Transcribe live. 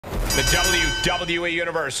The WWE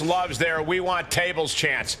Universe loves their "We Want Tables"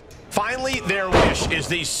 chants. Finally, their wish is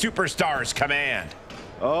these superstars' command.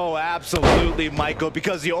 Oh, absolutely, Michael,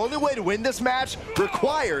 because the only way to win this match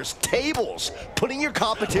requires tables. Putting your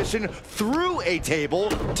competition through a table,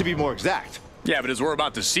 to be more exact. Yeah, but as we're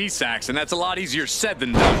about to see, Saxon, that's a lot easier said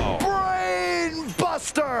than done. Brain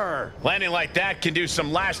buster! Landing like that can do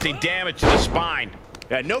some lasting damage to the spine.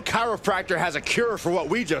 Yeah, no chiropractor has a cure for what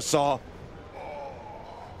we just saw.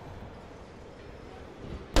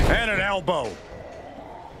 And an elbow.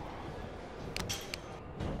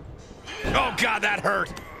 Oh, God, that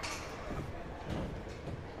hurt.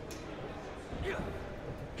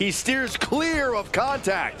 He steers clear of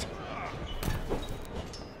contact.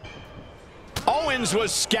 Owens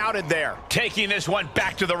was scouted there, taking this one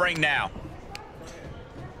back to the ring now.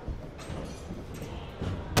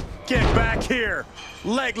 Get back here.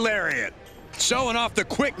 Leg lariat. Showing off the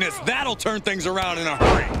quickness. That'll turn things around in a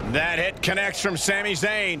hurry. That hit connects from SaMi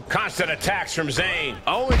ZayN. Constant attacks from ZayN.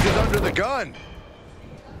 Owens is under the gun.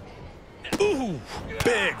 Ooh,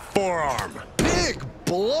 big forearm. Big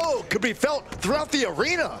blow could be felt throughout the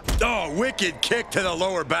arena. Oh, wicked kick to the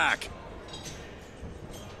lower back.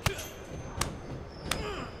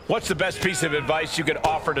 What's the best piece of advice you could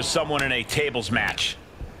offer to someone in a tables match?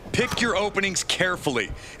 Pick your openings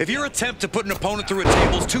carefully. If your attempt to put an opponent through a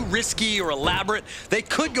table is too risky or elaborate, they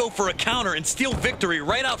could go for a counter and steal victory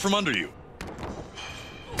right out from under you.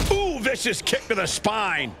 Ooh, vicious kick to the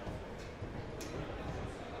spine.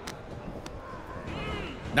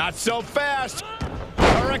 Not so fast.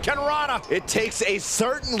 Hurricane Rana. It takes a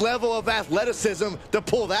certain level of athleticism to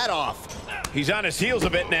pull that off. He's on his heels a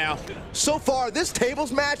bit now. So far, this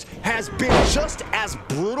tables match has been just as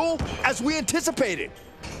brutal as we anticipated.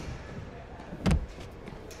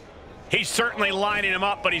 He's certainly lining him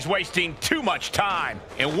up, but he's wasting too much time.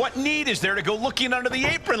 And what need is there to go looking under the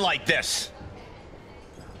apron like this?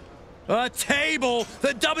 A table! The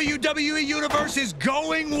WWE Universe is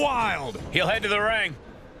going wild! He'll head to the ring.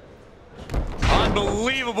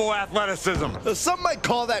 Unbelievable athleticism. Some might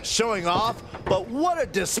call that showing off, but what a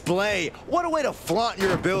display. What a way to flaunt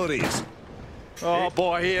your abilities. Oh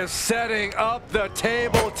boy, he is setting up the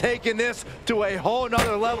table, taking this to a whole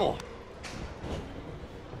nother level.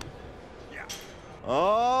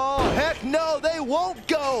 Oh, heck no, they won't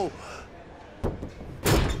go.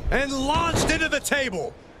 And launched into the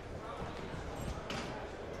table.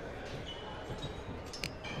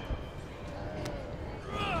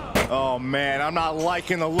 Oh man, I'm not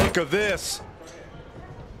liking the look of this.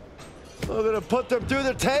 They're gonna put them through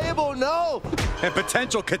the table, no. And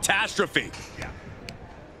potential catastrophe.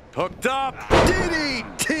 Hooked up.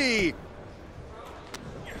 DDT.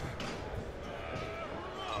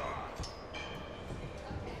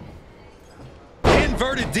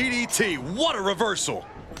 Inverted DDT, what a reversal.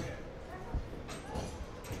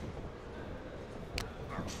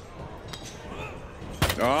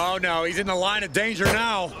 Oh no, he's in the line of danger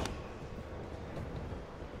now.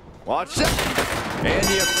 Watch it. And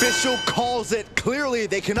the official calls it. Clearly,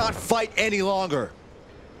 they cannot fight any longer.